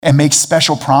and makes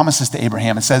special promises to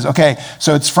Abraham and says, okay,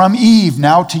 so it's from Eve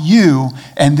now to you,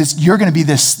 and you're going to be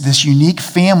this unique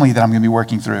family that I'm going to be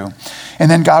working through.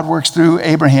 And then God works through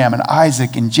Abraham and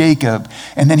Isaac and Jacob,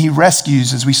 and then he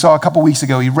rescues, as we saw a couple weeks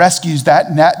ago, he rescues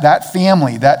that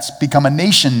family that's become a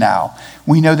nation now.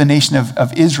 We know the nation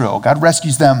of Israel. God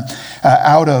rescues them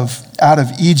out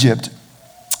of Egypt.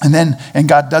 And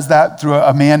God does that through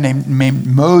a man named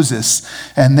Moses,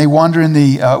 and they wander in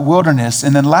the wilderness.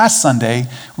 And then last Sunday,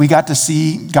 we got to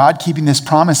see God keeping this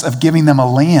promise of giving them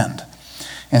a land.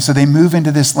 And so they move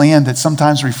into this land that's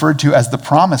sometimes referred to as the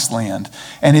promised land.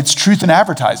 And it's truth in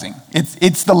advertising.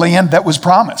 It's the land that was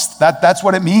promised. That's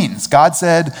what it means. God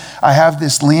said, I have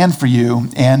this land for you.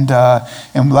 And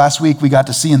last week we got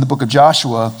to see in the book of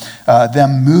Joshua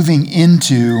them moving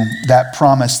into that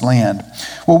promised land.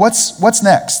 Well, what's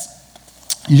next?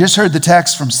 You just heard the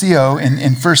text from Theo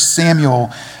in 1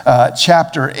 Samuel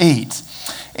chapter 8.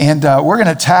 And we're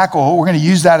going to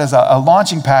use that as a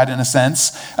launching pad in a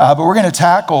sense, but we're going to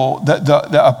tackle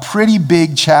a pretty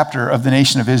big chapter of the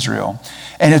nation of Israel.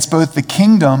 And it's both the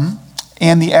kingdom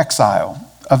and the exile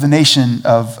of the nation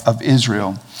of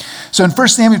Israel. So in 1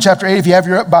 Samuel chapter 8, if you have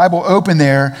your Bible open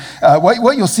there,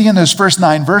 what you'll see in those first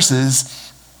 9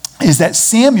 verses is that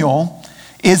Samuel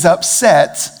is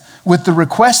upset with the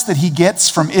request that he gets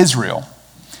from Israel.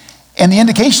 And the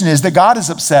indication is that God is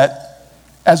upset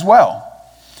as well.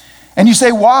 And you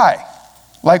say, why?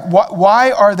 Like,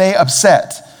 why are they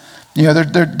upset? You know,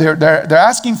 they're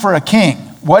asking for a king.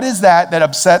 What is that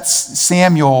upsets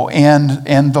Samuel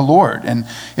and the Lord? And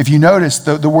if you notice,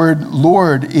 the word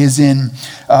Lord is in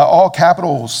all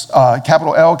capitals,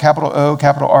 capital L, capital O,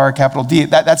 capital R, capital D.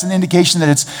 That's an indication that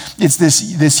it's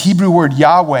this Hebrew word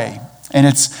Yahweh, and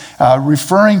it's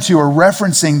referring to or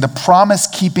referencing the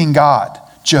promise-keeping God,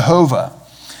 Jehovah.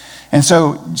 And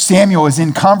so Samuel is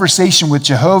in conversation with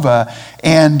Jehovah,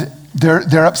 and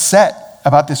they're upset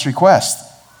about this request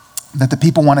that the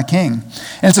people want a king.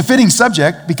 And it's a fitting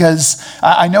subject because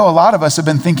I know a lot of us have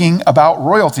been thinking about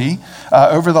royalty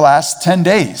over the last 10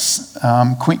 days.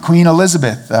 Queen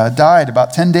Elizabeth died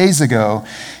about 10 days ago,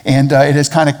 and it has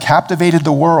kind of captivated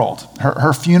the world.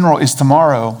 Her funeral is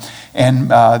tomorrow, and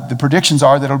the predictions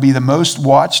are that it'll be the most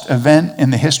watched event in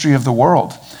the history of the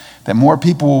world. That more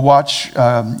people will watch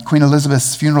Queen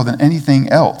Elizabeth's funeral than anything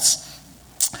else.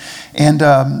 And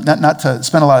not to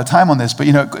spend a lot of time on this, but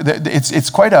you know, it's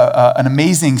quite an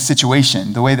amazing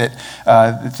situation, the way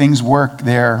that things work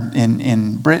there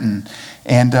in Britain.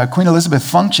 And Queen Elizabeth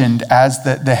functioned as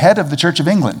the head of the Church of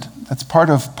England. That's part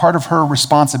of her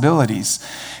responsibilities.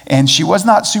 And she was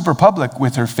not super public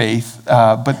with her faith,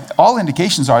 but all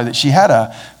indications are that she had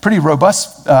a pretty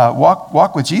robust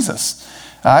walk with Jesus.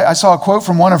 I saw a quote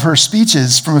from one of her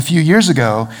speeches from a few years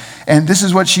ago, and this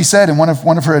is what she said in one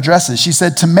of her addresses. She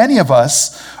said, "To many of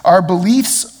us, our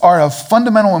beliefs are of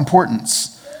fundamental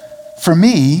importance. For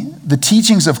me, the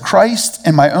teachings of Christ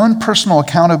and my own personal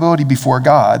accountability before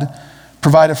God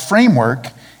provide a framework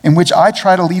in which I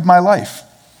try to lead my life.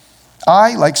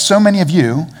 I, like so many of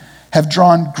you, have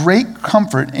drawn great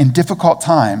comfort in difficult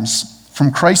times from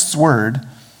Christ's word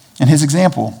and his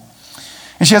example."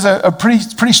 And she has a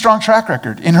pretty strong track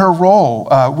record in her role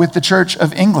with the Church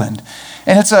of England.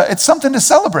 And it's something to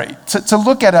celebrate, to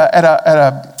look at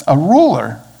a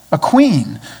ruler, a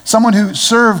queen, someone who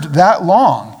served that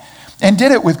long and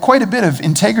did it with quite a bit of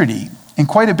integrity and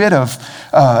quite a bit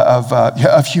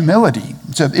of humility.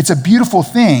 So it's a beautiful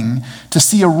thing to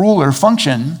see a ruler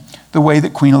function the way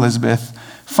that Queen Elizabeth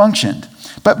functioned.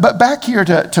 But back here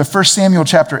to 1 Samuel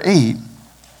chapter 8,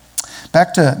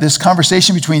 back to this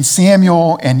conversation between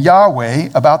Samuel and Yahweh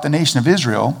about the nation of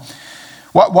Israel.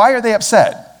 Why are they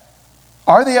upset?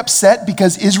 Are they upset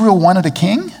because Israel wanted a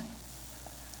king?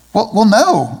 Well,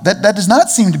 no, that does not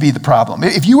seem to be the problem.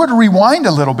 If you were to rewind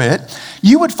a little bit,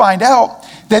 you would find out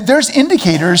that there's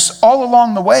indicators all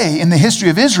along the way in the history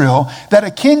of Israel that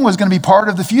a king was going to be part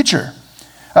of the future.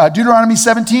 Deuteronomy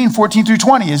 17, 14 through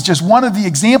 20 is just one of the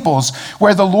examples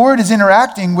where the Lord is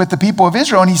interacting with the people of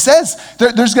Israel. And he says,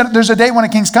 there's a day when a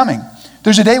king's coming.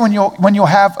 There's a day when you'll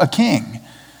have a king.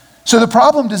 So the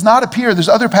problem does not appear, there's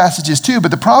other passages too, but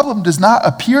the problem does not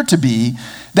appear to be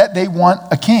that they want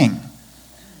a king.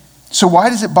 So why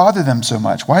does it bother them so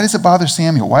much? Why does it bother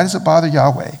Samuel? Why does it bother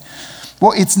Yahweh?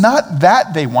 Well, it's not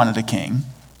that they wanted a king.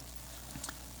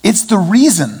 It's the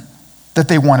reason that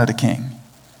they wanted a king.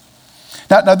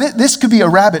 Now this could be a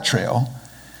rabbit trail,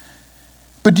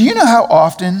 but do you know how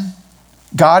often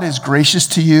God is gracious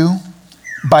to you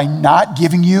by not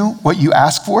giving you what you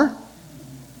ask for?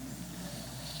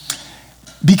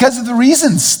 Because of the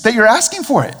reasons that you're asking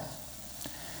for it.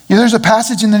 There's a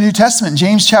passage in the New Testament,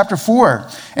 James chapter 4,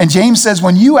 and James says,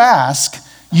 when you ask,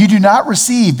 you do not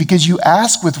receive because you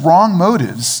ask with wrong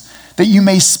motives, that you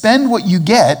may spend what you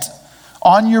get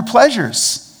on your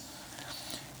pleasures.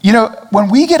 When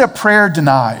we get a prayer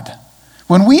denied,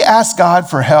 when we ask God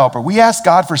for help or we ask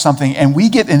God for something and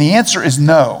the answer is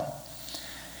no,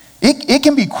 it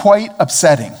can be quite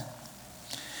upsetting.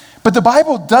 But the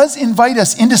Bible does invite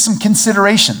us into some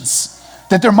considerations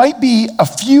that there might be a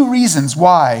few reasons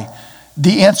why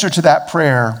the answer to that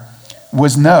prayer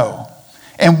was no.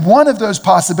 And one of those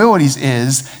possibilities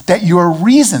is that your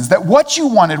reasons, that what you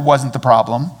wanted wasn't the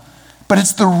problem, but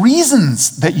it's the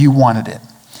reasons that you wanted it.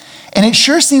 And it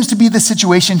sure seems to be the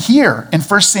situation here in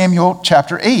 1 Samuel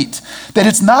chapter 8, that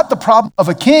it's not the problem of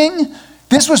a king.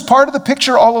 This was part of the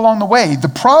picture all along the way. The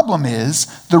problem is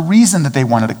the reason that they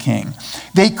wanted a king.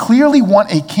 They clearly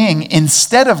want a king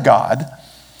instead of God,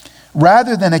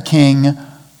 rather than a king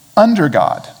under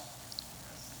God.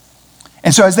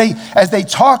 And so as they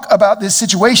talk about this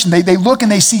situation, they look and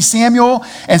they see Samuel,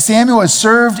 and Samuel has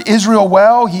served Israel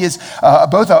well. He is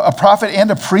both a prophet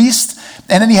and a priest.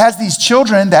 And then he has these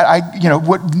children that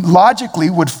logically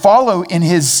would follow in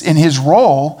his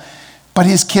role, but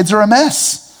his kids are a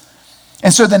mess.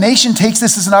 And so the nation takes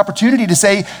this as an opportunity to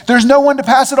say, there's no one to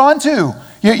pass it on to.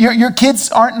 Your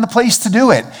kids aren't in the place to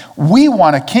do it. We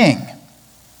want a king.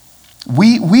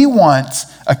 We want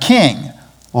a king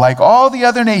like all the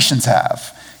other nations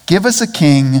have. Give us a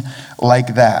king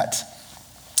like that.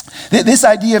 This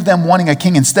idea of them wanting a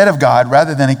king instead of God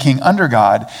rather than a king under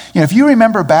God, if you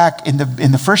remember back in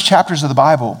the first chapters of the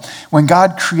Bible, when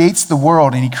God creates the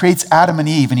world and he creates Adam and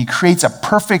Eve and he creates a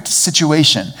perfect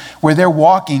situation where they're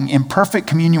walking in perfect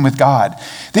communion with God,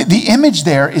 the image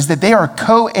there is that they are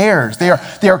co-heirs, they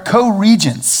are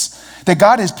co-regents. That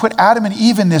God has put Adam and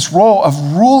Eve in this role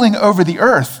of ruling over the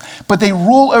earth, but they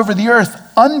rule over the earth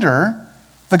under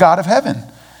the God of heaven.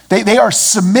 They are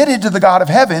submitted to the God of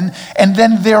heaven, and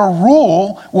then their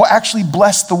rule will actually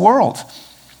bless the world.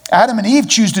 Adam and Eve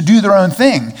choose to do their own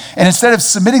thing, and instead of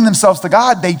submitting themselves to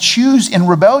God, they choose in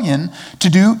rebellion to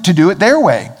do it their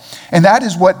way. And that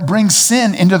is what brings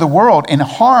sin into the world and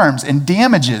harms and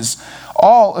damages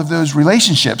all of those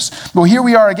relationships. Well, here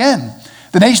we are again.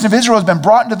 The nation of Israel has been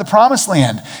brought into the promised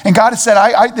land. And God has said,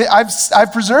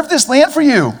 I've preserved this land for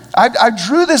you. I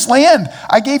drew this land.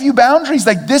 I gave you boundaries.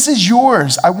 Like, this is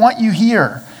yours. I want you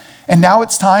here. And now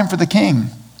it's time for the king.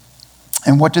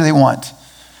 And what do they want?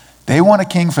 They want a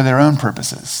king for their own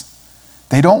purposes.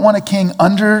 They don't want a king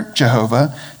under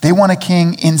Jehovah. They want a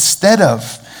king instead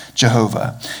of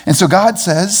Jehovah. And so God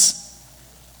says,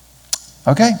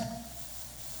 okay,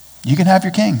 you can have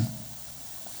your king.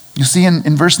 You see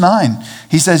in verse 9,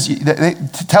 he says,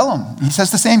 tell him, he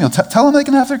says to Samuel, tell them they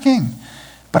can have their king.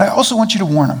 But I also want you to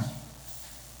warn them.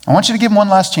 I want you to give them one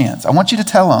last chance. I want you to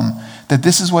tell them that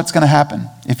this is what's going to happen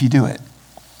if you do it.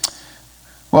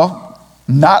 Well,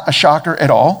 not a shocker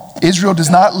at all. Israel does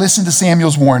not listen to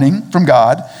Samuel's warning from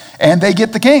God, and they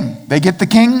get the king. They get the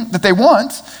king that they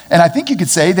want, and I think you could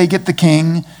say they get the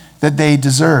king that they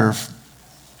deserve.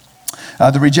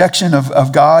 The rejection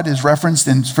of God is referenced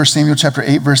in 1 Samuel chapter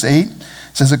 8, verse 8. It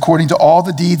says, according to all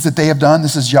the deeds that they have done,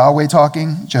 this is Yahweh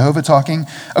talking, Jehovah talking,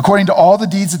 according to all the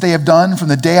deeds that they have done from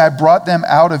the day I brought them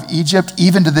out of Egypt,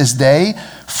 even to this day,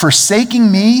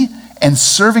 forsaking me and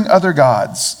serving other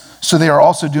gods, so they are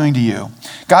also doing to you.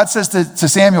 God says to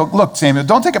Samuel, look, Samuel,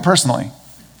 don't take it personally.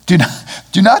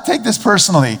 Do not take this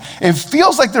personally. It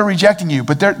feels like they're rejecting you,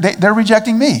 but they're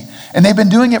rejecting me. And they've been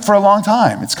doing it for a long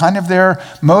time. It's kind of their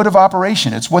mode of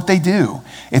operation. It's what they do.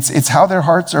 It's how their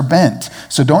hearts are bent.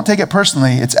 So don't take it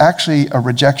personally. It's actually a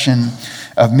rejection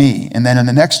of me. And then in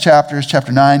the next chapters,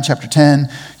 chapter 9, chapter 10,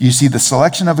 you see the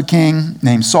selection of a king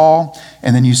named Saul,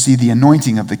 and then you see the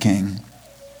anointing of the king.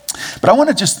 But I want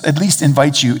to just at least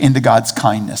invite you into God's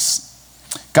kindness.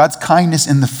 God's kindness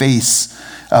in the face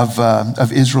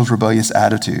of Israel's rebellious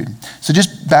attitude. So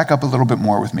just back up a little bit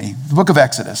more with me. The book of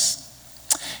Exodus.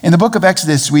 In the book of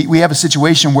Exodus, we have a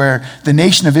situation where the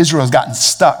nation of Israel has gotten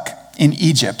stuck in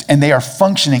Egypt, and they are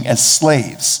functioning as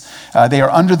slaves. They are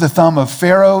under the thumb of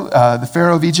Pharaoh, the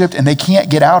Pharaoh of Egypt, and they can't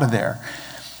get out of there.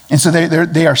 And so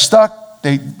they are stuck.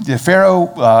 The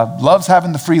Pharaoh loves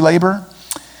having the free labor,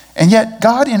 and yet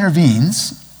God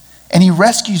intervenes. And he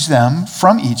rescues them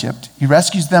from Egypt. He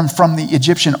rescues them from the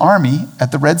Egyptian army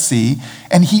at the Red Sea,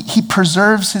 and he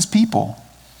preserves his people.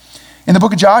 In the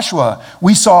book of Joshua,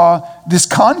 we saw this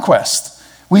conquest.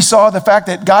 We saw the fact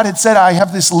that God had said, I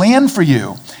have this land for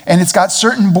you, and it's got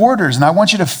certain borders, and I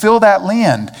want you to fill that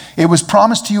land. It was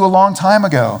promised to you a long time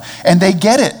ago, and they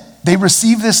get it. They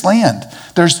receive this land.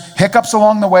 There's hiccups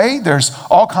along the way. There's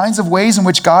all kinds of ways in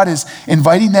which God is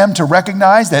inviting them to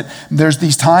recognize that there's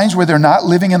these times where they're not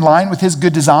living in line with his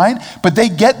good design, but they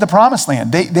get the promised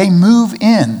land. They move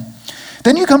in.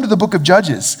 Then you come to the book of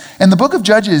Judges. And the book of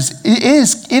Judges, it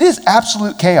is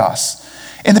absolute chaos.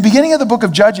 In the beginning of the book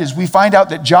of Judges, we find out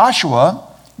that Joshua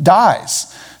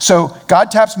dies. So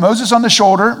God taps Moses on the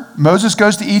shoulder. Moses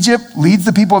goes to Egypt, leads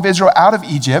the people of Israel out of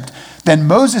Egypt. Then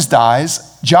Moses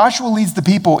dies. Joshua leads the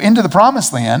people into the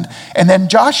promised land. And then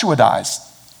Joshua dies.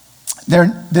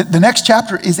 The next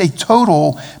chapter is a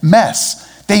total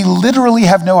mess. They literally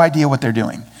have no idea what they're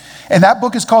doing. And that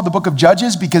book is called the book of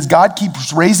Judges because God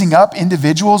keeps raising up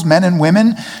individuals, men and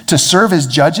women, to serve as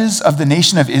judges of the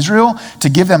nation of Israel, to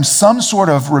give them some sort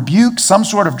of rebuke, some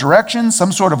sort of direction,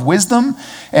 some sort of wisdom.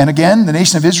 And again, the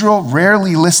nation of Israel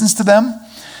rarely listens to them.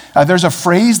 There's a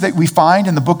phrase that we find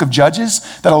in the book of Judges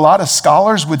that a lot of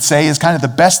scholars would say is kind of the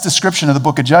best description of the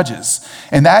book of Judges.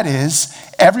 And that is,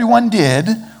 everyone did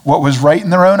what was right in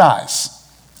their own eyes.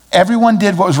 Everyone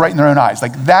did what was right in their own eyes.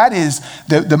 Like that is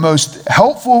the most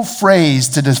helpful phrase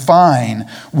to define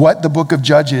what the book of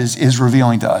Judges is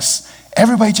revealing to us.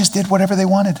 Everybody just did whatever they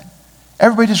wanted.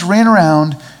 Everybody just ran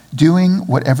around doing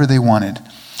whatever they wanted.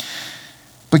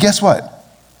 But guess what?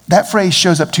 That phrase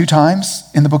shows up 2 times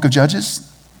in the book of Judges.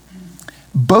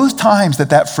 Both times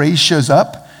that phrase shows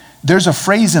up, there's a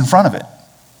phrase in front of it.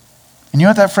 And you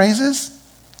know what that phrase is?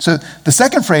 So the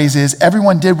second phrase is,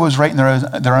 everyone did what was right in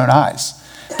their own eyes.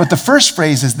 But the first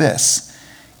phrase is this: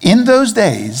 in those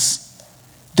days,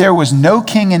 there was no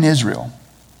king in Israel.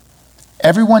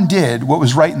 Everyone did what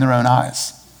was right in their own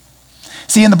eyes.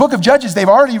 See, in the book of Judges, they've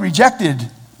already rejected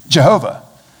Jehovah.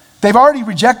 They've already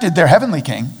rejected their heavenly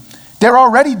king. They're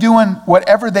already doing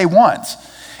whatever they want.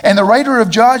 And the writer of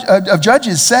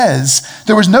Judges says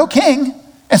there was no king,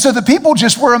 and so the people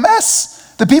just were a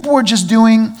mess. The people were just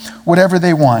doing whatever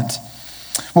they want.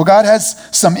 Well, God has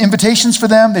some invitations for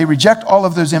them. They reject all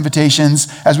of those invitations.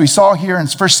 As we saw here in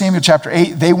 1 Samuel chapter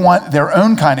 8, they want their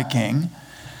own kind of king.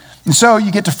 And so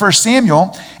you get to 1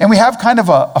 Samuel, and we have kind of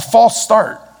a false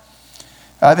start.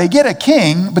 They get a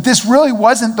king, but this really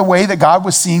wasn't the way that God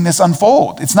was seeing this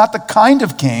unfold. It's not the kind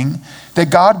of king that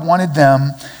God wanted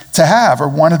them to have or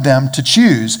wanted them to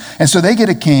choose. And so they get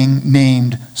a king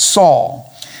named Saul.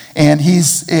 And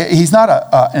he's not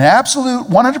an absolute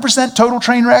 100% total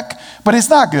train wreck, but it's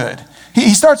not good.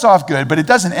 He starts off good, but it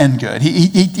doesn't end good.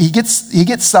 He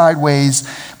gets sideways,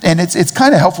 and it's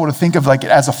kind of helpful to think of like it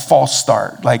as a false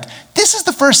start. Like, this is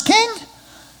the first king?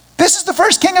 This is the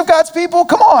first king of God's people?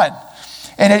 Come on.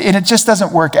 And it just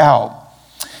doesn't work out.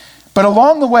 But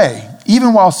along the way,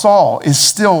 even while Saul is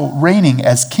still reigning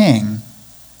as king,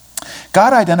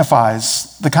 God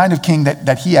identifies the kind of king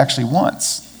that he actually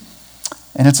wants.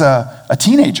 And it's a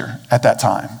teenager at that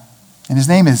time. And his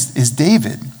name is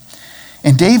David.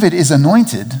 And David is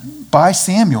anointed by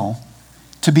Samuel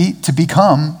to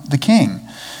become the king.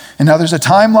 And now there's a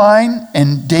timeline,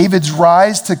 and David's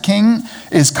rise to king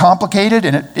is complicated,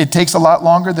 and it takes a lot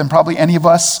longer than probably any of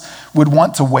us would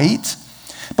want to wait.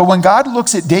 But when God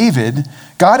looks at David,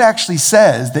 God actually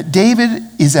says that David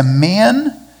is a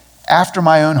man after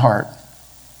my own heart.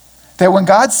 That when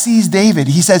God sees David,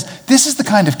 he says, this is the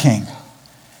kind of king.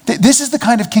 This is the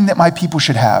kind of king that my people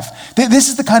should have. This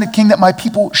is the kind of king that my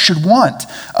people should want.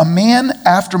 A man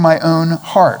after my own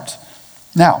heart.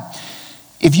 Now,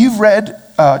 if you've read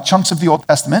chunks of the Old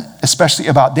Testament, especially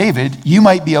about David, you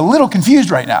might be a little confused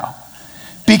right now.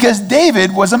 Because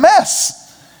David was a mess.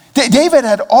 David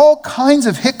had all kinds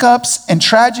of hiccups and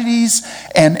tragedies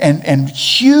and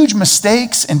huge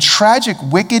mistakes and tragic,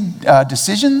 wicked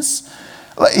decisions.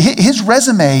 His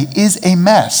resume is a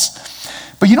mess.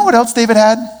 But you know what else David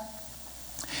had?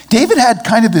 David had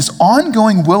kind of this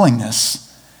ongoing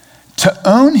willingness to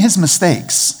own his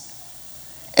mistakes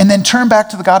and then turn back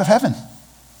to the God of heaven.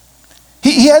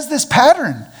 He has this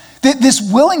pattern, this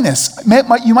willingness,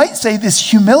 you might say this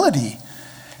humility,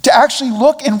 to actually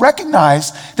look and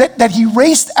recognize that he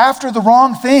raced after the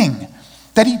wrong thing,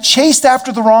 that he chased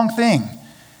after the wrong thing.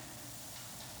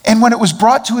 And when it was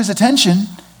brought to his attention,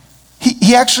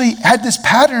 he actually had this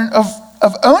pattern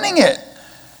of owning it.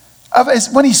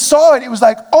 When he saw it, it was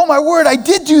like, oh my word, I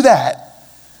did do that.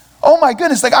 Oh my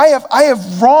goodness, like I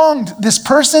have wronged this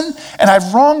person, and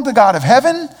I've wronged the God of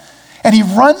heaven. And he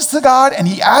runs to God and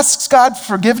he asks God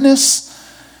forgiveness.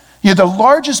 You know, the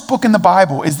largest book in the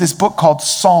Bible is this book called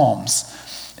Psalms.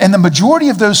 And the majority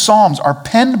of those Psalms are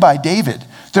penned by David.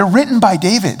 They're written by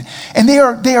David. And they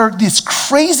are this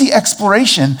crazy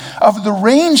exploration of the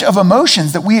range of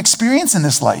emotions that we experience in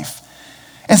this life.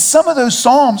 And some of those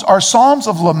Psalms are Psalms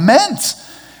of lament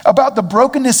about the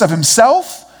brokenness of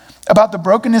himself, about the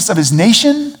brokenness of his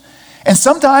nation. And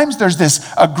sometimes there's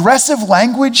this aggressive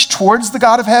language towards the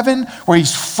God of heaven where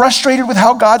he's frustrated with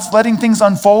how God's letting things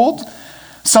unfold.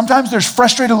 Sometimes there's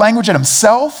frustrated language at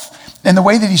himself and the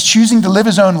way that he's choosing to live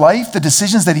his own life, the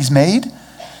decisions that he's made.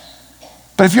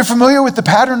 But if you're familiar with the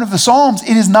pattern of the Psalms,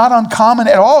 it is not uncommon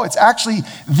at all. It's actually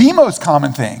the most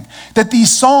common thing that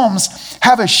these Psalms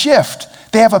have a shift.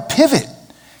 They have a pivot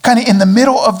kind of in the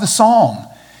middle of the Psalm.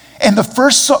 And the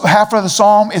first half of the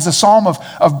Psalm is a psalm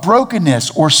of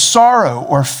brokenness or sorrow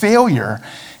or failure.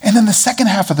 And then the second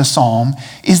half of the Psalm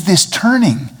is this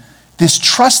turning, this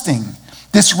trusting,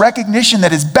 this recognition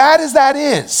that as bad as that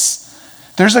is,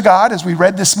 there's a God, as we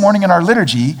read this morning in our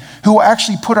liturgy, who will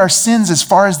actually put our sins as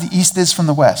far as the east is from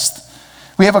the west.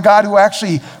 We have a God who will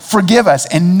actually forgive us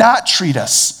and not treat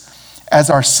us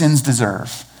as our sins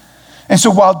deserve. And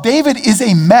so while David is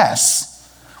a mess,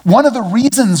 one of the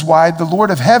reasons why the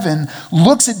Lord of heaven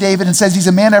looks at David and says he's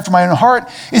a man after my own heart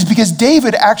is because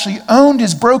David actually owned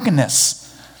his brokenness.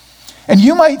 And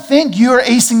you might think you're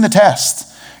acing the test.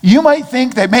 You might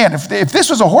think that, man, if this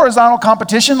was a horizontal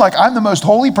competition, like I'm the most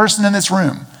holy person in this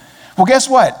room. Well, guess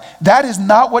what? That is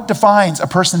not what defines a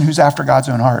person who's after God's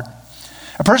own heart.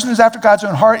 A person who's after God's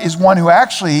own heart is one who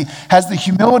actually has the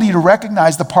humility to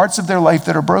recognize the parts of their life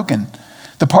that are broken,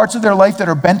 the parts of their life that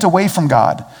are bent away from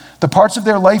God, the parts of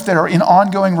their life that are in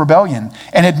ongoing rebellion,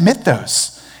 and admit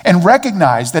those and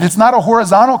recognize that it's not a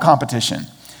horizontal competition.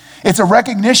 It's a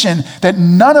recognition that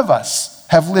none of us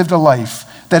have lived a life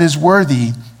that is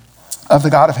worthy of the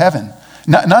God of heaven.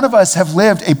 None of us have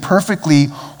lived a perfectly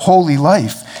holy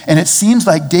life. And it seems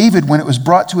like David, when it was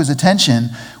brought to his attention,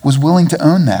 was willing to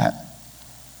own that.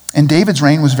 And David's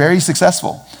reign was very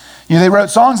successful. You know, they wrote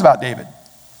songs about David.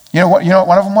 You know what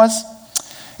one of them was?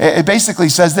 It basically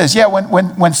says this. Yeah,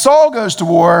 when Saul goes to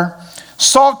war,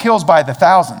 Saul kills by the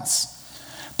thousands.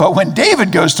 But when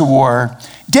David goes to war,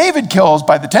 David kills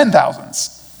by the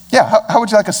 10,000s. Yeah, how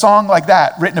would you like a song like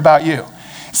that written about you?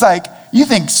 It's like, you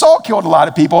think Saul killed a lot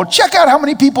of people. Check out how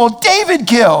many people David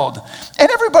killed. And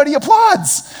everybody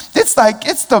applauds. It's like,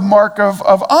 it's the mark of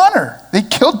honor. He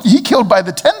killed by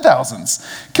the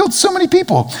 10,000s. Killed so many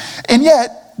people. And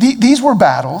yet, these were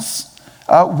battles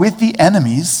with the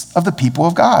enemies of the people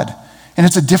of God. And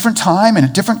it's a different time and a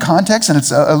different context, and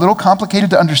it's a little complicated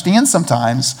to understand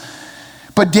sometimes.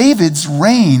 But David's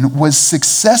reign was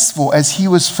successful as he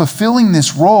was fulfilling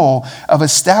this role of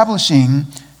establishing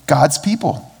God's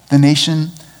people, the nation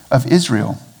of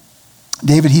Israel.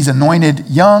 David, he's anointed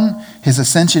young. His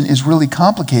ascension is really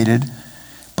complicated,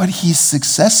 but he's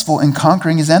successful in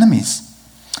conquering his enemies.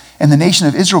 And the nation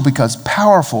of Israel becomes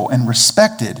powerful and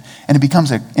respected, and it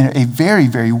becomes a very,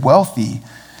 very wealthy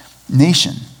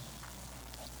nation.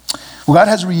 Well, God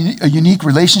has a unique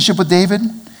relationship with David,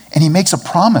 and he makes a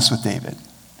promise with David,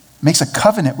 makes a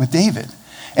covenant with David.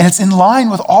 And it's in line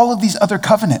with all of these other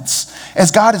covenants.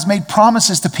 As God has made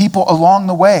promises to people along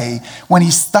the way, when he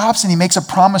stops and he makes a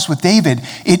promise with David,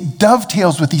 it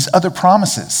dovetails with these other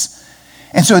promises.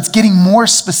 And so it's getting more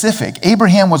specific.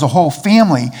 Abraham was a whole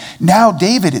family. Now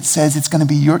David, it says it's going to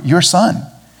be your son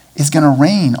is going to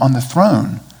reign on the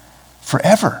throne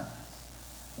forever.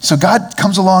 So God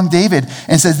comes along David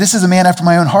and says, this is a man after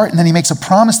my own heart. And then he makes a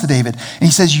promise to David. And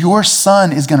he says, your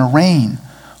son is going to reign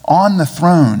on the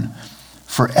throne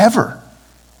forever.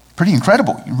 Pretty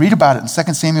incredible. You read about it in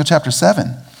 2 Samuel chapter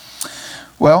 7.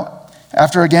 Well,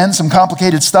 after again, some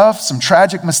complicated stuff, some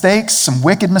tragic mistakes, some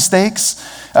wicked mistakes,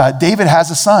 David has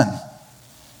a son.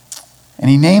 And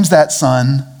he names that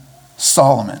son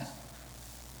Solomon.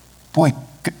 Boy,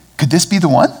 could this be the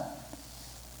one?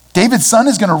 David's son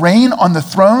is going to reign on the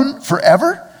throne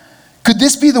forever? Could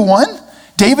this be the one?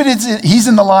 David, he's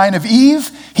in the line of Eve.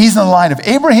 He's in the line of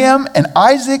Abraham and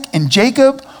Isaac and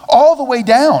Jacob, all the way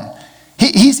down.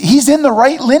 He's in the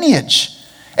right lineage.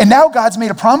 And now God's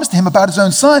made a promise to him about his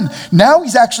own son. Now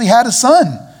he's actually had a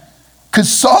son. Could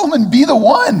Solomon be the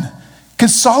one? Could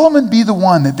Solomon be the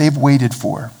one that they've waited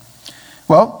for?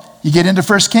 Well, you get into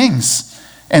 1 Kings,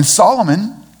 and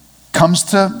Solomon comes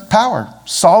to power.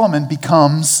 Solomon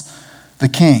becomes the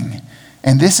king.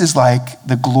 And this is like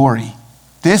the glory.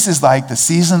 This is like the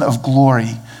season of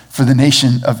glory for the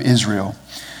nation of Israel.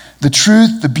 The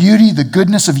truth, the beauty, the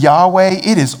goodness of Yahweh,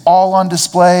 it is all on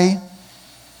display.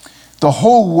 The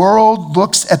whole world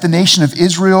looks at the nation of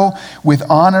Israel with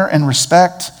honor and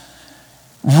respect.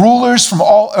 Rulers from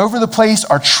all over the place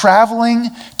are traveling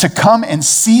to come and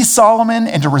see Solomon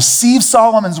and to receive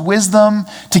Solomon's wisdom,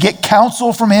 to get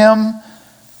counsel from him.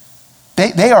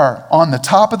 They are on the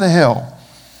top of the hill.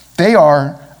 They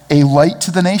are a light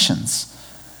to the nations.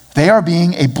 They are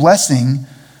being a blessing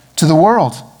to the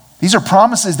world. These are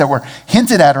promises that were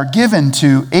hinted at or given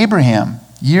to Abraham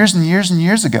years and years and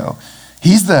years ago.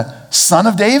 He's the son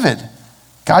of David.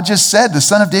 God just said the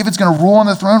son of David's going to rule on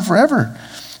the throne forever.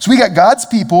 So we got God's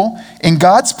people in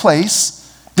God's place.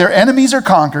 Their enemies are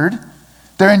conquered.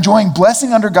 They're enjoying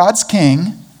blessing under God's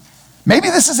king. Maybe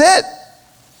this is it.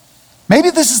 Maybe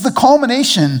this is the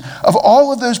culmination of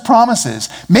all of those promises.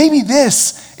 Maybe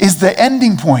this is the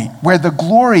ending point where the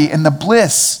glory and the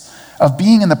bliss of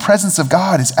being in the presence of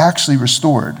God is actually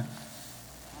restored.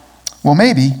 Well,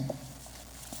 maybe,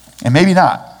 and maybe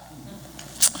not.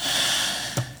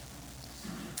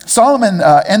 Solomon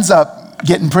ends up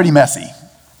getting pretty messy.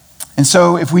 And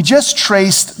so if we just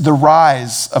traced the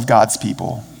rise of God's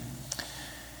people,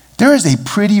 there is a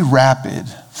pretty rapid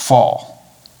fall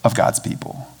of God's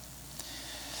people.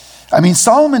 I mean,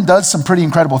 Solomon does some pretty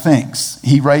incredible things.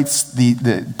 He writes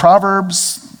the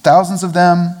Proverbs, thousands of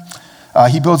them.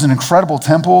 He builds an incredible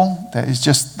temple that is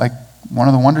just like one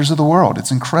of the wonders of the world.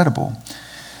 It's incredible.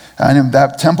 And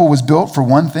that temple was built for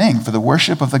one thing, for the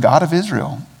worship of the God of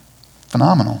Israel.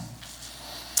 Phenomenal.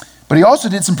 But he also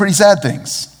did some pretty sad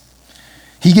things.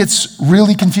 He gets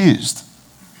really confused.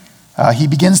 He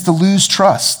begins to lose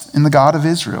trust in the God of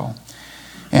Israel.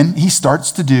 And he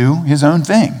starts to do his own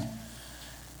thing.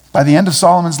 By the end of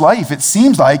Solomon's life, it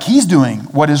seems like he's doing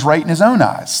what is right in his own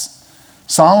eyes.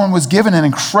 Solomon was given an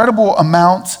incredible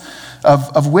amount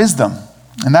of wisdom,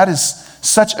 and that is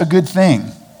such a good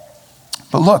thing.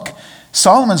 But look,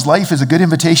 Solomon's life is a good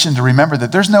invitation to remember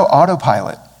that there's no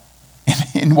autopilot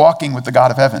in walking with the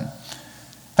God of heaven.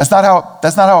 That's not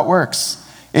how it works.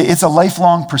 It's a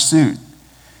lifelong pursuit.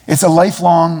 It's a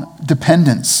lifelong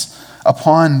dependence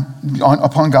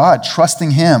upon God,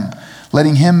 trusting him,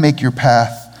 letting him make your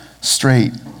path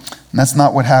straight. And that's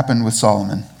not what happened with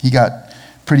Solomon. He got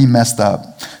pretty messed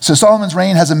up. So Solomon's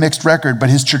reign has a mixed record, but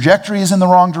his trajectory is in the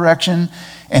wrong direction,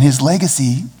 and his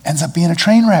legacy ends up being a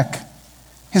train wreck.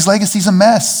 His legacy's a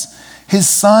mess. His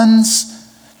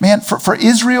sons, man, for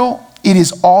Israel, it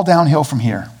is all downhill from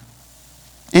here.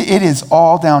 It is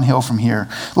all downhill from here.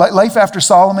 Life after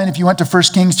Solomon, if you went to 1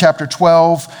 Kings chapter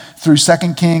 12 through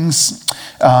 2 Kings,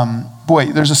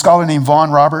 there's a scholar named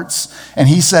Vaughn Roberts, and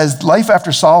he says life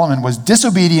after Solomon was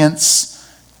disobedience,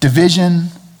 division,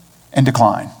 and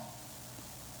decline.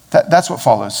 That's what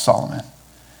follows Solomon.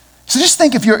 So just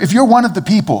think if you're one of the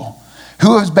people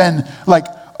who has been like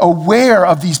aware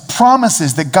of these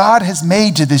promises that God has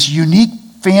made to this unique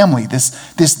family,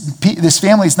 this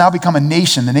family has now become a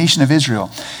nation, the nation of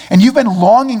Israel. And you've been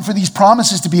longing for these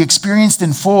promises to be experienced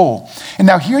in full. And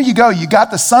now here you go, you got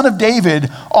the son of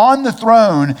David on the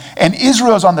throne, and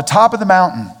Israel's on the top of the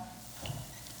mountain.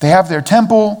 They have their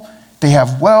temple, they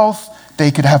have wealth, they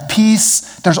could have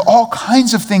peace. There's all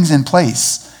kinds of things in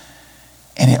place.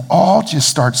 And it all just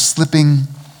starts slipping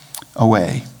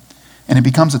away. And it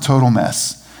becomes a total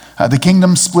mess. The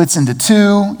kingdom splits into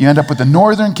two. You end up with the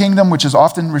northern kingdom, which is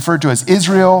often referred to as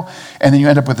Israel. And then you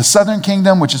end up with the southern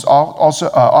kingdom, which is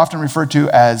also often referred to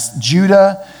as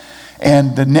Judah.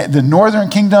 And the northern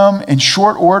kingdom, in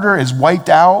short order, is wiped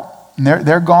out. And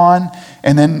they're gone.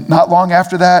 And then not long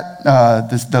after that,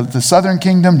 the southern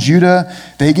kingdom, Judah,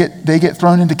 they get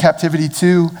thrown into captivity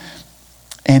too.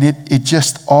 And it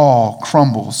just all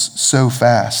crumbles so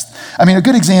fast. I mean, a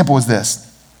good example is this.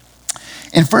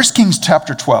 In 1 Kings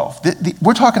chapter 12,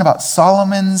 we're talking about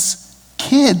Solomon's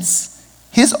kids,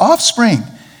 his offspring.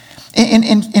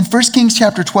 In 1 Kings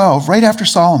chapter 12, right after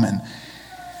Solomon,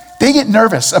 they get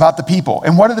nervous about the people.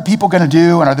 And what are the people going to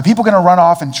do? And are the people going to run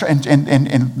off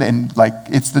and like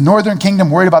it's the northern kingdom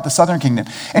worried about the southern kingdom?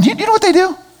 And you know what they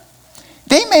do?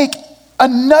 They make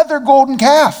another golden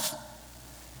calf.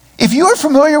 If you are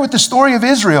familiar with the story of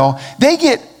Israel, they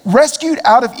get rescued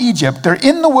out of Egypt. They're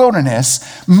in the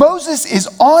wilderness. Moses is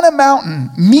on a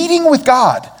mountain meeting with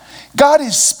God. God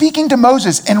is speaking to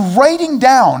Moses and writing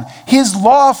down his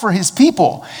law for his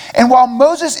people. And while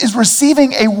Moses is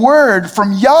receiving a word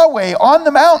from Yahweh on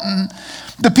the mountain,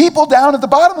 the people down at the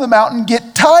bottom of the mountain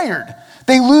get tired.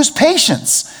 They lose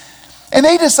patience. And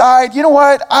they decide, you know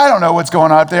what? I don't know what's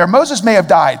going on up there. Moses may have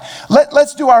died.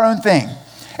 Let's do our own thing.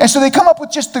 And so they come up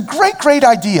with just the great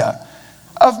idea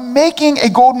of making a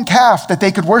golden calf that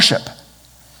they could worship.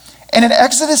 And in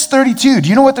Exodus 32, do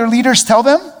you know what their leaders tell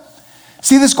them?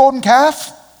 See this golden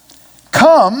calf?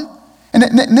 Come, and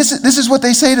this is what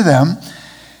they say to them.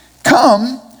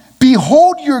 Come,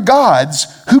 behold your gods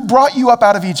who brought you up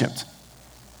out of Egypt.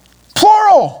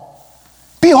 Plural.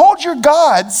 Behold your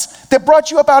gods that brought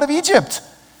you up out of Egypt.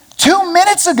 2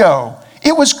 minutes ago,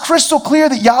 it was crystal clear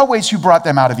that Yahweh's who brought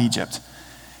them out of Egypt.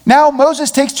 Now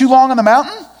Moses takes too long on the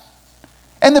mountain,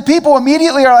 and the people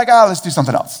immediately are like, let's do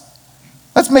something else.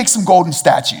 Let's make some golden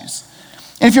statues.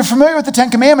 And if you're familiar with the Ten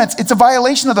Commandments, it's a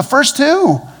violation of the first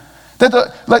two. That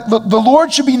the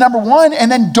Lord should be number one,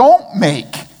 and then don't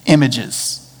make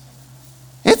images.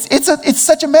 It's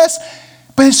such a mess.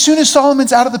 But as soon as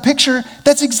Solomon's out of the picture,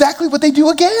 that's exactly what they do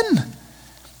again.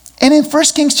 And in 2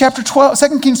 Kings chapter 12,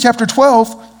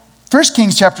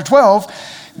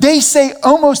 they say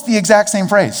almost the exact same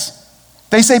phrase.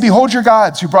 They say, behold your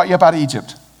gods who brought you up out of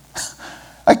Egypt.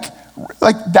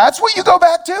 like that's what you go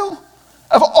back to?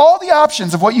 Of all the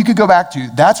options of what you could go back to,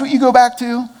 that's what you go back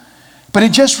to? But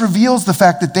it just reveals the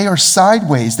fact that they are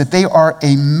sideways, that they are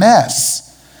a mess.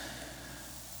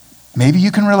 Maybe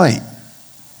you can relate.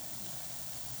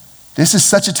 This is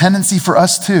such a tendency for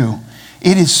us too.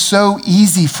 It is so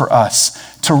easy for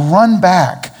us to run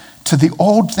back to the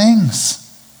old things.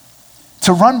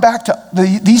 To run back to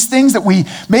these things that we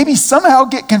maybe somehow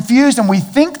get confused and we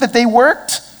think that they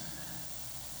worked.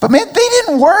 But man, they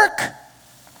didn't work.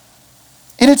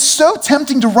 And it's so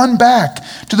tempting to run back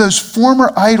to those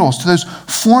former idols, to those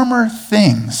former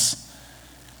things.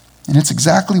 And it's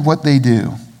exactly what they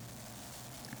do.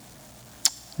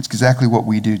 It's exactly what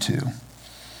we do too.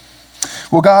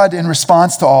 Well, God, in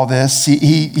response to all this,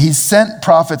 he sent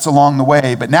prophets along the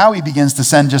way, but now he begins to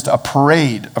send just a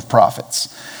parade of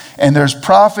prophets. And there's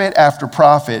prophet after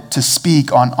prophet to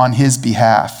speak on his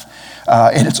behalf.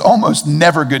 And it's almost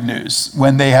never good news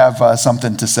when they have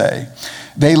something to say.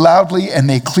 They loudly and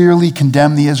they clearly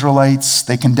condemn the Israelites.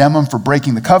 They condemn them for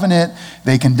breaking the covenant.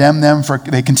 They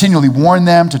continually warn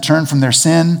them to turn from their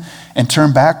sin and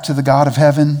turn back to the God of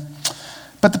heaven.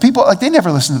 But the people, they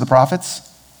never listen to the prophets.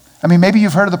 I mean, maybe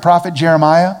you've heard of the prophet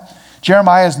Jeremiah.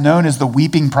 Jeremiah is known as the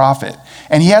weeping prophet.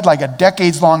 And he had a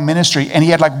decades-long ministry, and he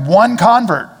had one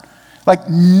convert.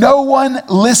 No one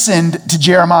listened to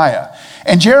Jeremiah.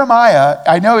 And Jeremiah,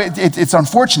 I know it's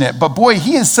unfortunate, but boy,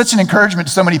 he is such an encouragement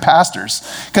to so many pastors.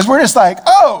 Because we're just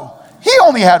oh, he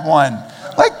only had one.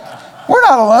 We're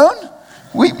not alone.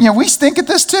 We stink at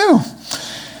this too.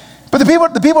 But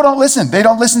the people don't listen. They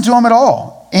don't listen to him at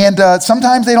all. And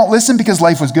sometimes they don't listen because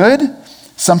life was good.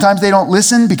 Sometimes they don't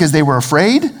listen because they were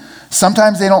afraid.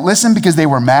 Sometimes they don't listen because they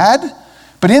were mad.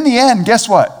 But in the end, guess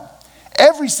what?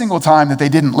 Every single time that they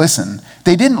didn't listen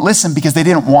because they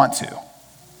didn't want to.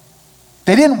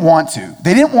 They didn't want to.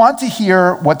 They didn't want to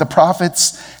hear what the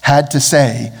prophets had to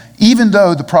say, even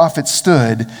though the prophets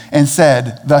stood and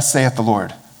said, thus saith the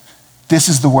Lord. This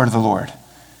is the word of the Lord.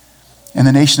 And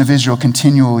the nation of Israel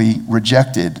continually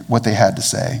rejected what they had to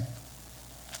say.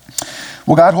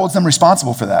 Well, God holds them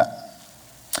responsible for that.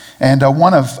 And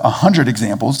one of 100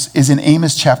 examples is in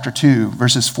Amos chapter 2,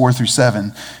 verses 4 through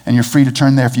 7. And you're free to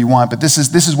turn there if you want. But this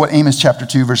is what Amos chapter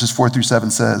 2, verses 4 through 7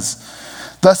 says.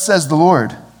 Thus says the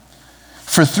Lord,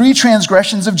 for 3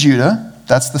 transgressions of Judah,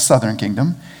 that's the southern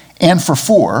kingdom, and for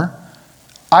 4,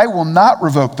 I will not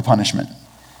revoke the punishment,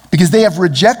 because they have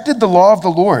rejected the law of the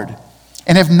Lord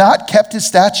and have not kept his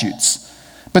statutes.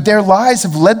 But their lies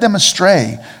have led them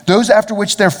astray, those after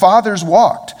which their fathers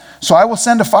walked. So I will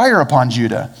send a fire upon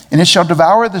Judah, and it shall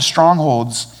devour the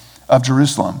strongholds of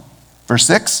Jerusalem. Verse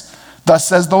 6, thus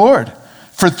says the Lord,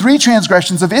 for 3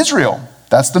 transgressions of Israel,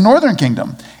 that's the northern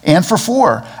kingdom, and for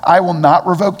 4, I will not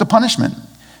revoke the punishment,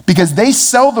 because they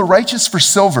sell the righteous for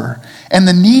silver and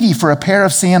the needy for a pair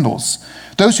of sandals,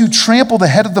 those who trample the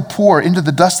head of the poor into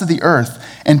the dust of the earth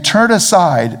and turn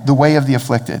aside the way of the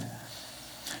afflicted.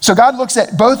 So God looks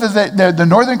at both of the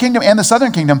northern kingdom and the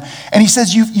southern kingdom, and he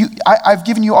says, I've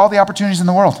given you all the opportunities in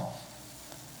the world.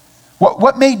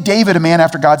 What made David a man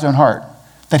after God's own heart?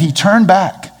 That he turned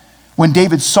back. When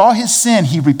David saw his sin,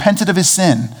 he repented of his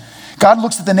sin. God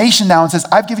looks at the nation now and says,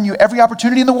 I've given you every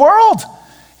opportunity in the world.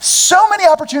 So many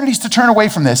opportunities to turn away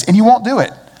from this, and you won't do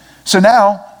it. So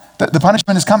now the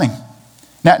punishment is coming.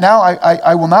 Now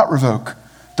I will not revoke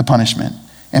the punishment.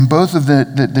 And both of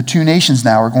the 2 nations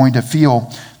now are going to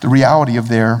feel the reality of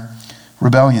their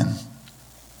rebellion.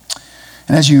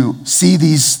 And as you see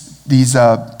these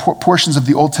portions of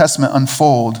the Old Testament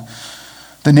unfold,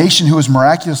 the nation who was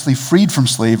miraculously freed from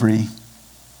slavery,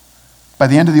 by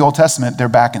the end of the Old Testament, they're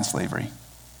back in slavery.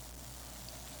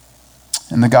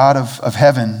 And the God of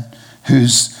heaven,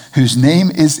 whose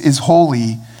name is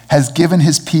holy, has given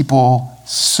his people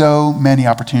so many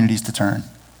opportunities to turn.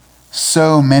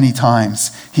 So many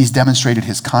times he's demonstrated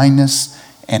his kindness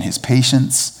and his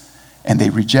patience, and they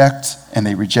reject, and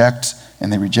they reject,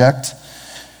 and they reject.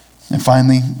 And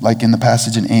finally, like in the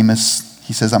passage in Amos,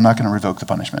 he says, I'm not going to revoke the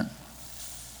punishment.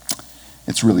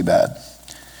 It's really bad.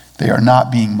 They are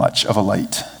not being much of a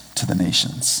light to the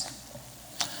nations.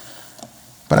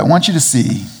 But I want you to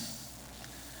see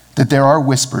that there are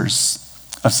whispers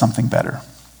of something better.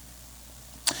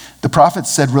 The prophets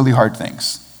said really hard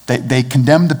things. They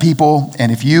condemned the people,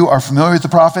 and if you are familiar with the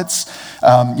prophets,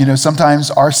 sometimes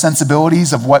our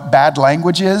sensibilities of what bad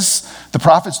language is, the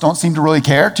prophets don't seem to really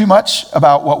care too much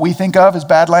about what we think of as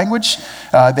bad language.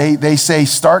 They say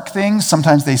stark things,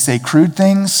 sometimes they say crude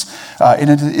things, and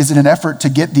it is in an effort to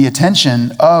get the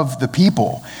attention of the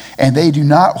people. And they do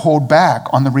not hold back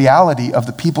on the reality of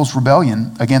the people's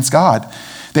rebellion against God.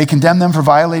 They condemn them for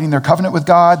violating their covenant with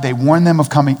God. They warn them of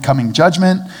coming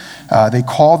judgment. They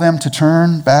call them to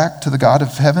turn back to the God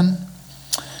of heaven.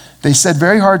 They said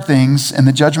very hard things, and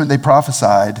the judgment they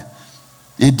prophesied,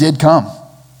 it did come.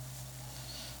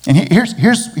 And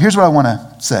here's what I want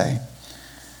to say.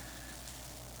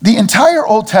 The entire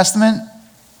Old Testament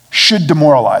should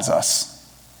demoralize us.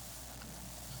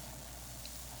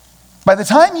 By the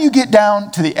time you get down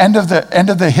to the end of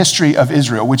the history of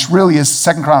Israel, which really is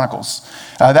 2 Chronicles,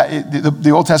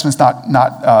 the Old Testament's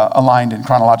not aligned in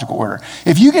chronological order.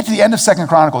 If you get to the end of 2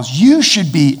 Chronicles, you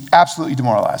should be absolutely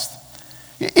demoralized.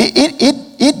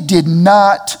 It did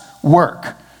not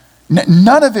work.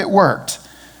 None of it worked.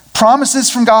 Promises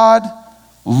from God,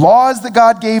 laws that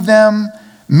God gave them,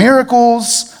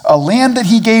 miracles, a land that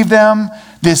he gave them,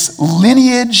 this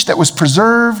lineage that was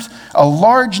preserved, a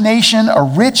large nation, a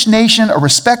rich nation, a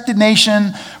respected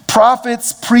nation,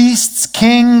 prophets, priests,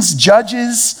 kings,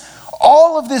 judges,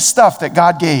 all of this stuff that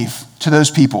God gave to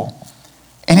those people.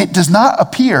 And it does not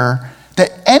appear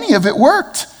that any of it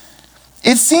worked.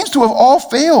 It seems to have all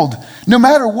failed. No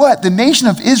matter what, the nation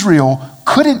of Israel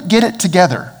couldn't get it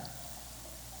together.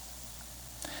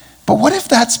 But what if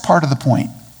that's part of the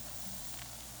point?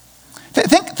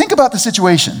 Think about the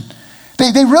situation.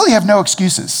 They really have no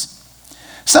excuses.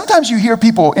 Sometimes you hear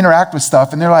people interact with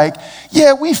stuff and they're like,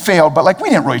 yeah, we failed, but we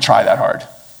didn't really try that hard.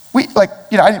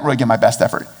 I didn't really give my best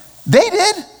effort. They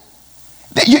did.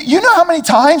 You know how many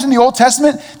times in the Old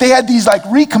Testament they had these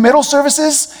recommittal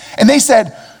services and they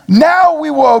said, now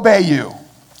we will obey you.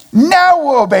 Now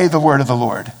we'll obey the word of the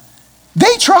Lord.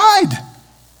 They tried.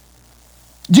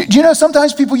 Do you know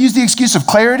sometimes people use the excuse of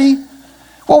clarity?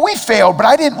 Well, we failed, but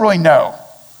I didn't really know.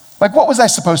 What was I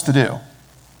supposed to do?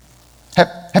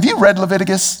 Have you read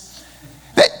Leviticus?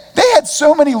 They had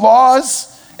so many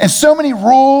laws and so many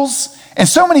rules and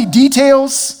so many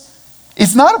details.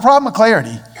 It's not a problem of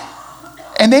clarity.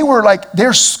 And they were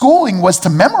their schooling was to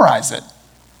memorize it.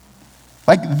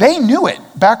 They knew it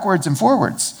backwards and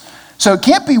forwards. So it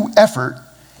can't be effort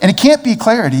and it can't be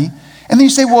clarity. And then you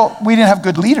say, well, we didn't have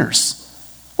good leaders.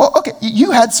 Well, okay,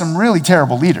 you had some really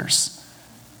terrible leaders,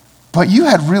 but you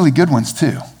had really good ones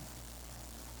too.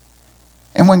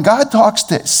 And when God talks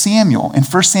to Samuel in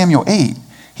 1 Samuel 8,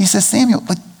 he says, Samuel,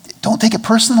 don't take it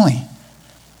personally.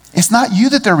 It's not you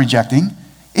that they're rejecting.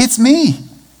 It's me.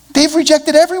 They've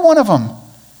rejected every one of them.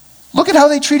 Look at how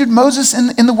they treated Moses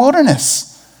in the wilderness.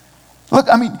 Look,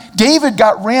 David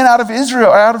got ran out of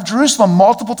Israel, out of Jerusalem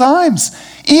multiple times.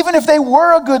 Even if they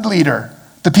were a good leader,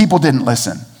 the people didn't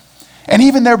listen. And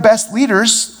even their best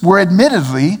leaders were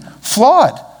admittedly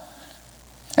flawed.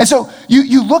 And so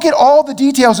you look at all the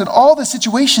details and all the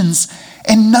situations,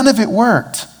 and none of it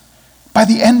worked. By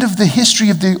the end of the history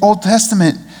of the Old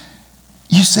Testament,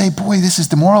 you say, boy, this is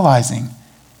demoralizing.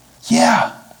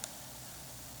 Yeah.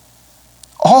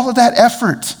 All of that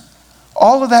effort,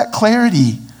 all of that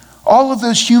clarity, all of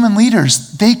those human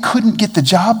leaders, they couldn't get the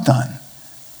job done.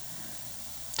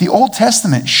 The Old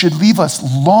Testament should leave us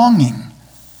longing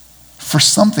for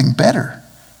something better.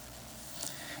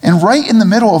 And right in the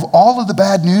middle of all of the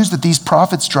bad news that these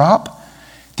prophets drop,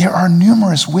 there are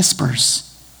numerous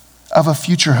whispers of a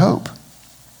future hope.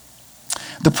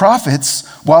 The prophets,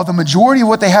 while the majority of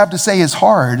what they have to say is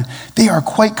hard, they are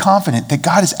quite confident that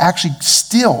God is actually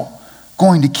still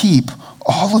going to keep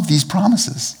all of these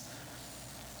promises.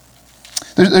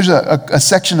 There's a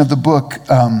section of the book,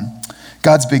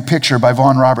 God's Big Picture by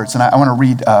Vaughan Roberts, and I want to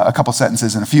read a couple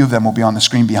sentences, and a few of them will be on the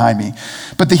screen behind me.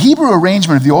 But the Hebrew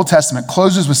arrangement of the Old Testament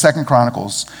closes with 2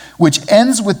 Chronicles, which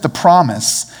ends with the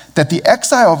promise that the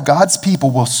exile of God's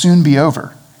people will soon be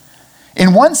over.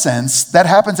 In one sense, that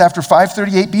happens after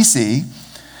 538 BC,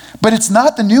 but it's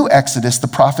not the new Exodus the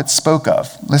prophets spoke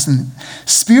of. Listen,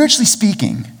 spiritually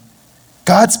speaking,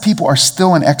 God's people are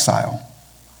still in exile,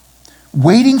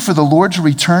 waiting for the Lord to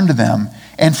return to them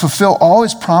and fulfill all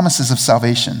his promises of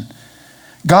salvation.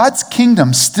 God's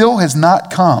kingdom still has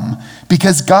not come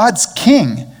because God's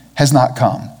king has not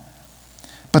come.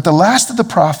 But the last of the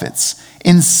prophets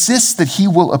insists that he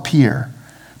will appear,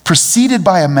 preceded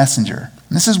by a messenger.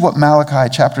 And this is what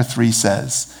Malachi chapter 3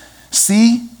 says.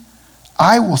 See,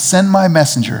 I will send my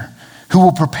messenger who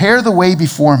will prepare the way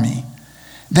before me.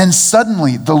 Then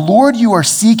suddenly the Lord you are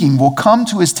seeking will come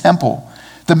to his temple.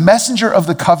 the messenger of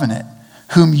the covenant,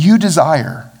 whom you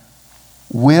desire,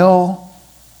 will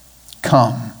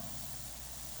come.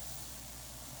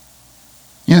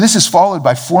 You know, this is followed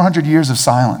by 400 years of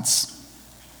silence.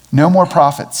 No more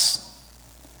prophets.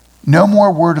 No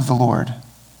more word of the Lord.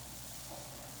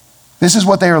 This is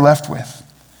what they are left with,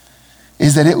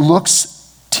 is that it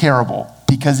looks terrible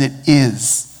because it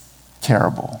is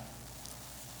terrible.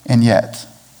 And yet,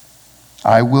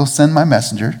 I will send my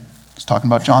messenger, he's talking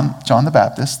about John the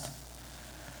Baptist,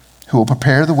 who will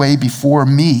prepare the way before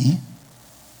me.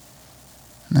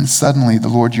 And then suddenly the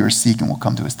Lord you are seeking will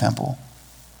come to his temple.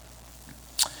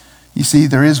 You see,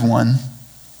 there is one,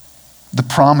 the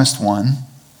promised one.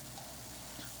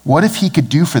 What if he could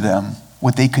do for them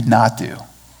what they could not do?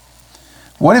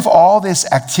 What if all this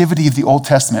activity of the Old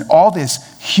Testament, all this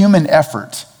human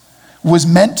effort, was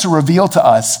meant to reveal to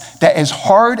us that as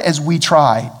hard as we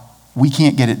try, we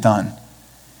can't get it done?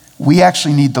 We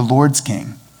actually need the Lord's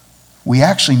King. We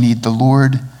actually need the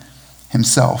Lord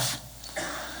himself.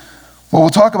 Well, we'll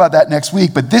talk about that next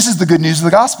week, but this is the good news of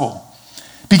the gospel.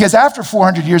 Because after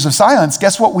 400 years of silence,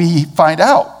 guess what we find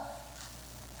out?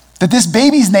 That this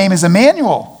baby's name is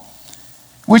Emmanuel,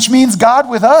 which means God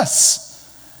with us.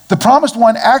 The promised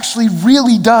one actually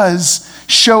really does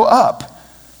show up.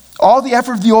 All the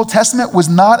effort of the Old Testament was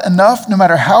not enough. No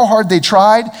matter how hard they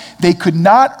tried, they could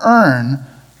not earn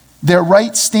their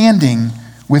right standing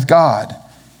with God.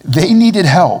 They needed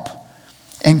help.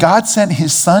 And God sent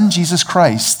his son, Jesus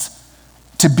Christ,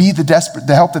 to be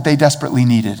the help that they desperately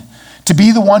needed. To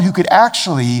be the one who could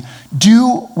actually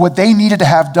do what they needed to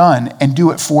have done and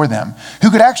do it for them.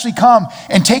 Who could actually come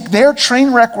and take their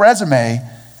train wreck resume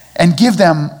and give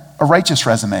them a righteous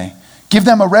resume. Give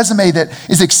them a resume that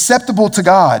is acceptable to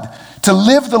God. To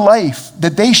live the life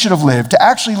that they should have lived. To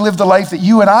actually live the life that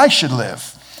you and I should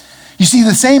live. You see,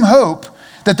 the same hope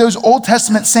that those Old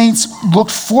Testament saints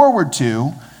looked forward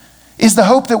to is the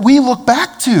hope that we look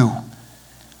back to.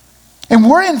 And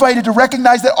we're invited to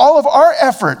recognize that all of our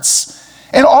efforts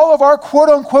and all of our quote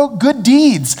unquote good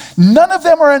deeds, none of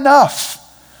them are enough.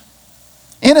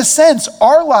 In a sense,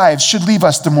 our lives should leave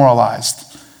us demoralized.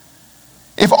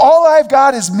 If all I've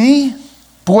got is me,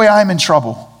 boy, I'm in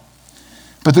trouble.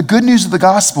 But the good news of the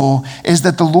gospel is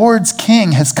that the Lord's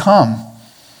King has come.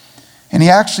 And he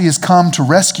actually has come to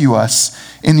rescue us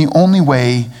in the only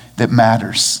way that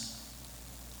matters.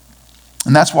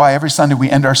 And that's why every Sunday we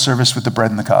end our service with the bread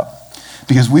and the cup.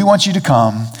 Because we want you to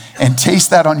come and taste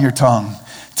that on your tongue.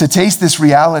 To taste this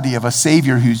reality of a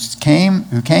Savior who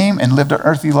came and lived an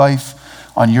earthly life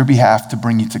on your behalf to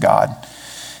bring you to God.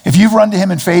 If you've run to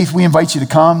him in faith, we invite you to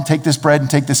come, take this bread and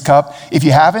take this cup. If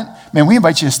you haven't, man, we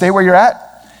invite you to stay where you're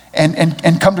at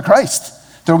and come to Christ.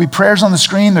 There will be prayers on the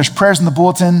screen. There's prayers in the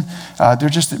bulletin. They're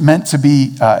just meant to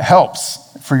be helps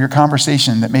for your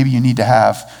conversation that maybe you need to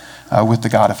have with the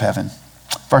God of heaven.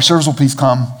 If our servers will please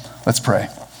come, let's pray.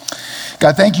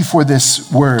 God, thank you for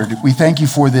this word. We thank you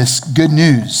for this good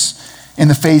news in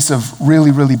the face of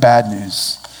really, really bad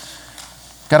news.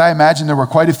 God, I imagine there were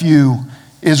quite a few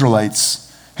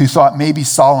Israelites who thought maybe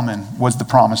Solomon was the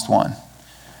promised one,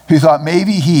 who thought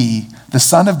maybe he, the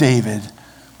son of David,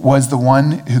 was the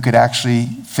one who could actually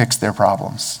fix their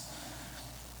problems.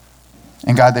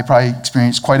 And God, they probably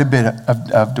experienced quite a bit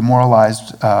of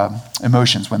demoralized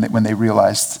emotions when they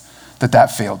realized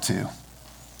that failed too.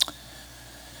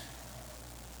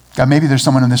 God, maybe there's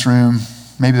someone in this room,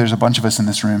 maybe there's a bunch of us in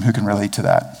this room who can relate to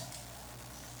that.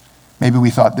 Maybe we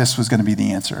thought this was going to be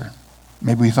the answer.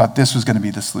 Maybe we thought this was going to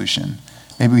be the solution.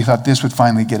 Maybe we thought this would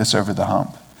finally get us over the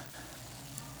hump.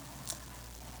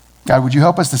 God, would you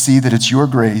help us to see that it's your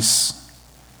grace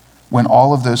when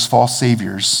all of those false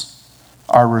saviors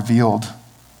are revealed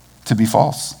to be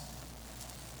false?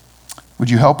 Would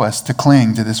you help us to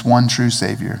cling to this one true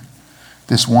Savior,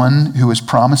 this one who was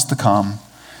promised to come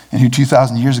and who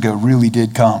 2,000 years ago really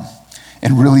did come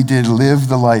and really did live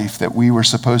the life that we were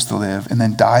supposed to live and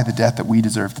then die the death that we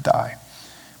deserve to die.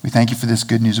 We thank you for this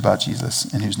good news about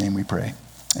Jesus, in whose name we pray.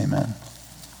 Amen.